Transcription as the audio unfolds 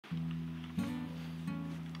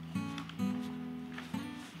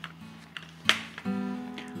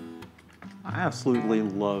I absolutely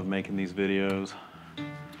love making these videos.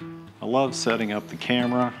 I love setting up the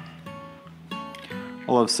camera.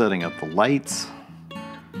 I love setting up the lights,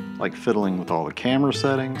 like fiddling with all the camera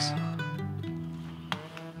settings.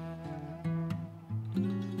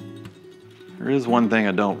 There is one thing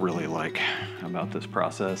I don't really like about this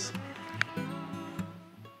process.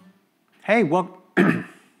 Hey,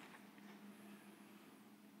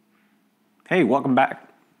 hey, welcome back.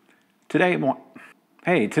 Today I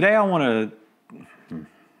want to...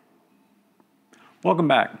 Welcome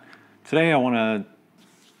back. Today I want to...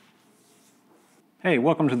 Hey,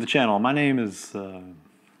 welcome to the channel. My name is...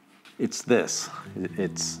 It's this.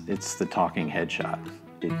 It's the talking headshot.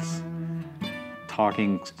 It's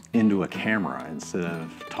talking into a camera instead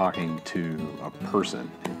of talking to a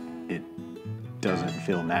person. It doesn't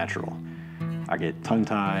feel natural. I get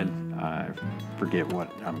tongue-tied. I forget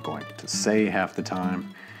what I'm going to say half the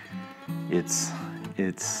time. It's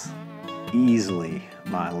easily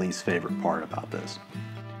my least favorite part about this.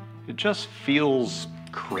 It just feels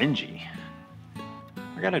cringy.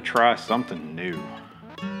 I gotta try something new.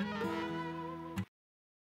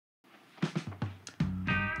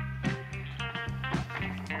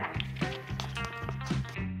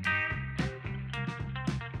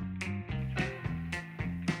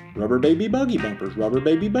 Rubber baby buggy bumpers, rubber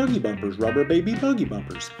baby buggy bumpers, rubber baby buggy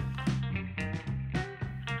bumpers.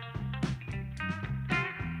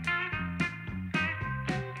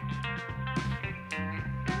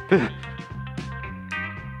 The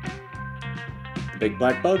big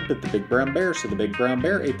black bug bit the big brown bear, so the big brown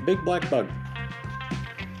bear ate the big black bug.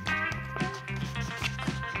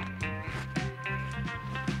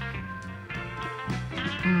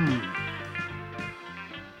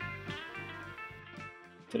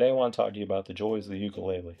 Today I want to talk to you about the joys of the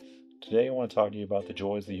ukulele. Today I want to talk to you about the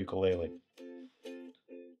joys of the ukulele.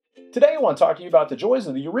 Today I want to talk to you about the joys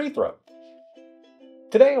of the urethra.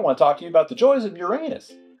 Today I want to talk to you about the joys of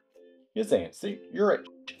Uranus. You're saying, see, you're it.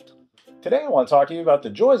 Today I want to talk to you about the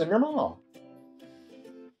joys of your mom.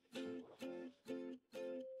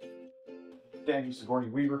 Thank you, Sigourney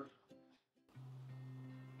Weaver.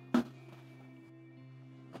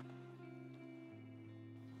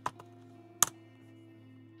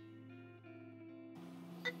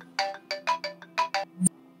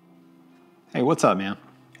 Hey, what's up, man?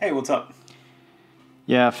 Hey, what's up?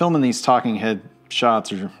 Yeah, filming these talking head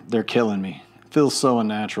shots, they're killing me. It feels so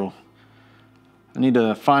unnatural. I need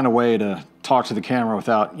to find a way to talk to the camera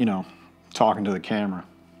without, talking to the camera.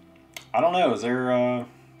 I don't know, is there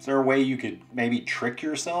a way you could maybe trick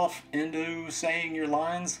yourself into saying your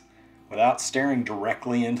lines without staring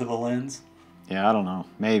directly into the lens? Yeah, I don't know.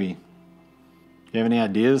 Maybe. You have any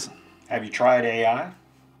ideas? Have you tried AI?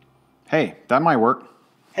 Hey, that might work.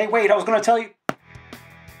 Hey, wait, I was going to tell you.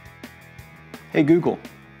 Hey, Google,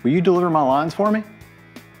 will you deliver my lines for me?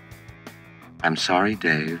 I'm sorry,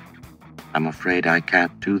 Dave. I'm afraid I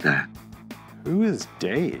can't do that. Who is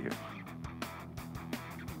Dave?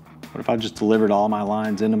 What if I just delivered all my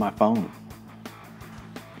lines into my phone?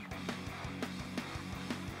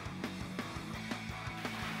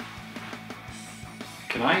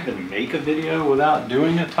 Can I even make a video without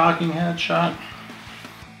doing a talking head shot?